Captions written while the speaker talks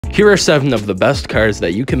Here are 7 of the best cars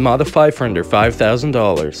that you can modify for under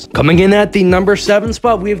 $5,000. Coming in at the number 7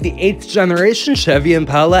 spot, we have the 8th generation Chevy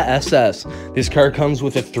Impala SS. This car comes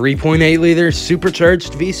with a 3.8-liter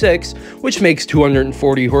supercharged V6, which makes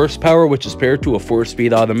 240 horsepower, which is paired to a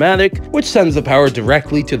 4-speed automatic, which sends the power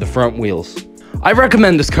directly to the front wheels. I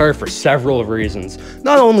recommend this car for several reasons.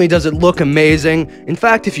 Not only does it look amazing, in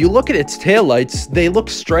fact, if you look at its taillights, they look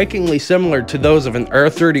strikingly similar to those of an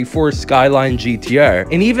R34 Skyline GTR,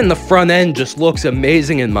 and even the front end just looks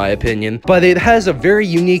amazing in my opinion, but it has a very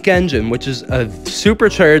unique engine, which is a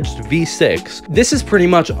supercharged V6. This is pretty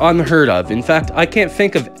much unheard of. In fact, I can't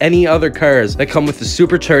think of any other cars that come with a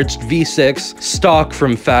supercharged V6 stock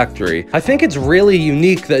from factory. I think it's really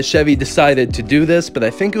unique that Chevy decided to do this, but I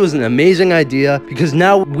think it was an amazing idea, because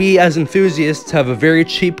now we as enthusiasts have a very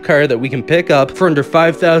cheap car that we can pick up for under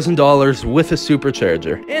 $5,000 with a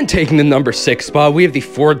supercharger. And taking the number 6 spot, we have the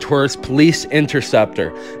Ford Taurus Police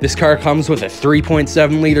Interceptor. This car comes with a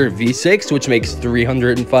 3.7-liter V6, which makes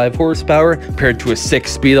 305 horsepower, paired to a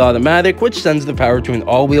 6-speed automatic, which sends the power to an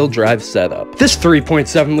all-wheel drive setup. This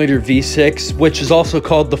 3.7-liter V6, which is also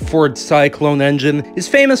called the Ford Cyclone engine, is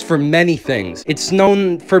famous for many things. It's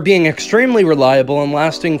known for being extremely reliable and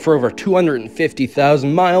lasting for over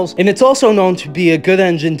 250,000 miles, and it's also known to be a good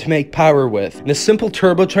engine to make power with. And a simple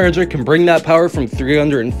turbocharger can bring that power from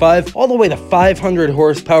 305 all the way to 500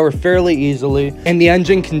 horsepower fairly easily, and the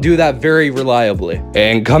engine can do that very reliably.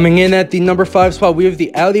 And coming in at the number 5 spot, we have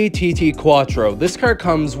the Audi TT Quattro. This car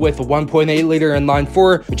comes with a 1.8-liter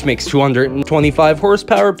inline-4, which makes 225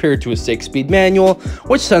 horsepower paired to a 6-speed manual,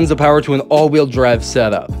 which sends the power to an all-wheel drive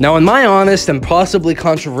setup. Now, in my honest and possibly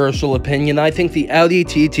controversial opinion, I think the Audi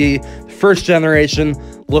TT first generation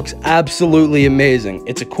looks absolutely amazing.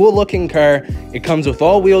 It's a cool looking car, it comes with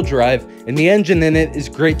all-wheel drive, and the engine in it is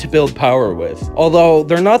great to build power with. Although,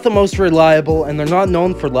 they're not the most reliable, and they're not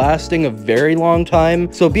known for lasting a very long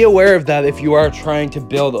time, so be aware of that if you are trying to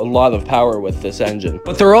build a lot of power with this engine.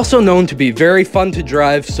 But they're also known to be very fun to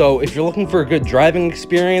drive, so if you're looking for a good driving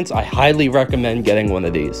experience, I highly recommend getting one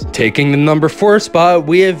of these. Taking the number 4 spot,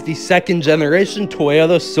 we have the 2nd generation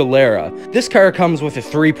Toyota Solara. This car comes with a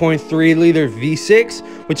 3.3-liter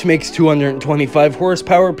V6, which makes 225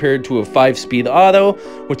 horsepower paired to a 5-speed auto,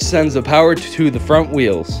 which sends the power to the front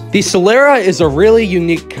wheels. The Solara is a really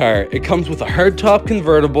unique car. It comes with a hardtop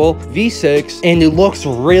convertible V6, and it looks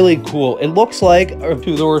really cool. It looks like a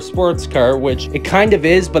two-door sports car, which it kind of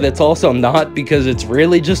is, but it's also not, because it's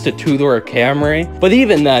really just a two-door Camry. But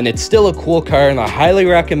even then, it's still a cool car, and I highly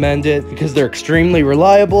recommend it because they're extremely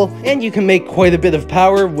reliable, and you can make quite a bit of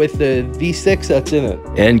power with the V6 that's in it.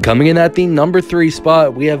 And coming in at the number 3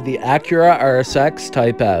 spot, we have the Acura RSX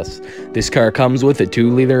Type S. This car comes with a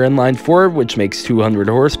 2-liter inline-4, which makes 200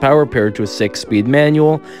 horsepower paired to a 6-speed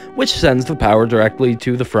manual, which sends the power directly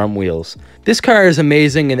to the front wheels. This car is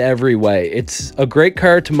amazing in every way. It's a great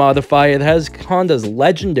car to modify. It has Honda's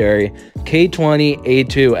legendary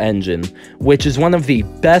K20A2 engine, which is one of the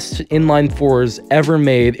best inline-4s ever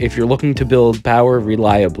made if you're looking to build power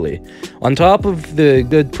reliably. On top of the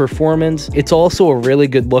good performance, it's also a really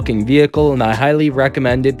good-looking vehicle, and I highly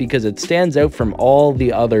recommend it because it stands out from all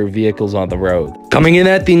the other vehicles on the road. Coming in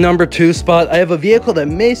at the number 2 spot, I have a vehicle that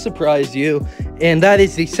may surprise you, and that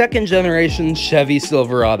is the 2nd generation Chevy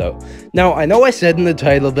Silverado. Now, I know I said in the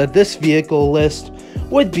title that this vehicle list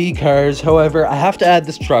would be cars, however, I have to add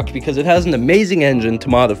this truck because it has an amazing engine to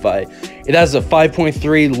modify. It has a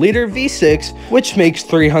 5.3-liter V6, which makes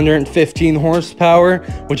 315 horsepower,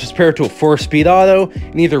 which is paired to a 4-speed auto,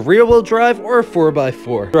 in either rear-wheel drive or a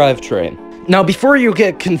 4x4 drivetrain. Now, before you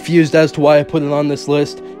get confused as to why I put it on this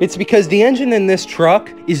list, it's because the engine in this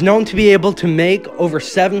truck is known to be able to make over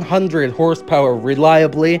 700 horsepower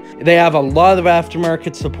reliably. They have a lot of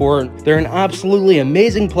aftermarket support. They're an absolutely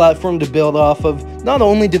amazing platform to build off of. Not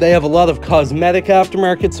only do they have a lot of cosmetic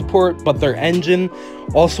aftermarket support, but their engine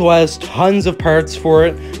also has tons of parts for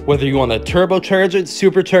it, whether you want to turbocharge it,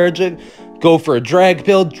 supercharge it, go for a drag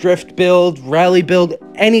build, drift build, rally build,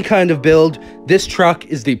 any kind of build. This truck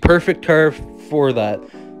is the perfect car for that.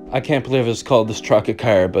 I can't believe it's called this truck a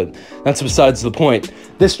car, but that's besides the point.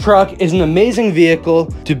 This truck is an amazing vehicle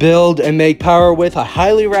to build and make power with. I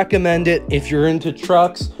highly recommend it if you're into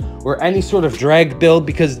trucks or any sort of drag build,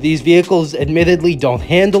 because these vehicles admittedly don't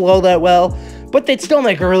handle all that well, but they'd still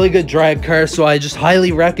make a really good drag car, so I just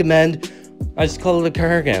highly recommend. I just call it a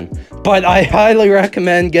car again. But I highly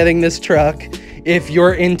recommend getting this truck if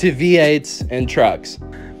you're into V8s and trucks.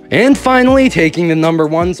 And finally, taking the number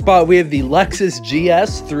 1 spot, we have the Lexus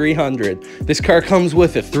GS 300. This car comes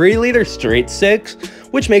with a 3-liter straight 6,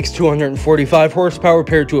 which makes 245 horsepower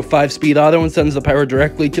paired to a 5-speed auto and sends the power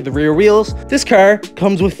directly to the rear wheels. This car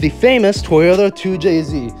comes with the famous Toyota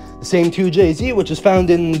 2JZ, the same 2JZ which is found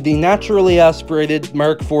in the naturally aspirated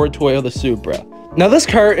Mark IV Toyota Supra. Now this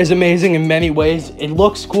car is amazing in many ways. It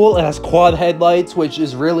looks cool, it has quad headlights, which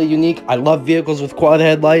is really unique. I love vehicles with quad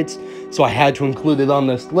headlights, so I had to include it on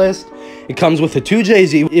this list. It comes with a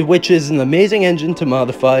 2JZ, which is an amazing engine to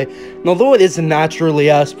modify, and although it is a naturally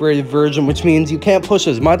aspirated version, which means you can't push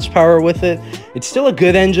as much power with it, it's still a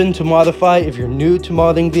good engine to modify if you're new to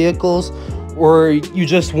modding vehicles, or you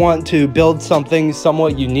just want to build something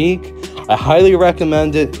somewhat unique. I highly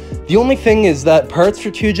recommend it. The only thing is that parts for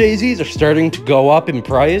 2JZs are starting to go up in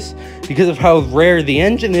price because of how rare the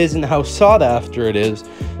engine is and how sought after it is.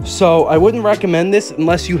 So I wouldn't recommend this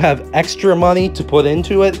unless you have extra money to put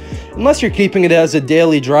into it, unless you're keeping it as a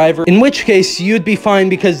daily driver, in which case you'd be fine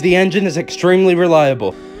because the engine is extremely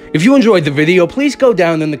reliable. If you enjoyed the video, please go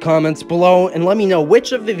down in the comments below and let me know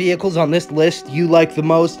which of the vehicles on this list you like the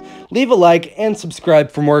most. Leave a like and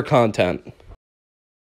subscribe for more content.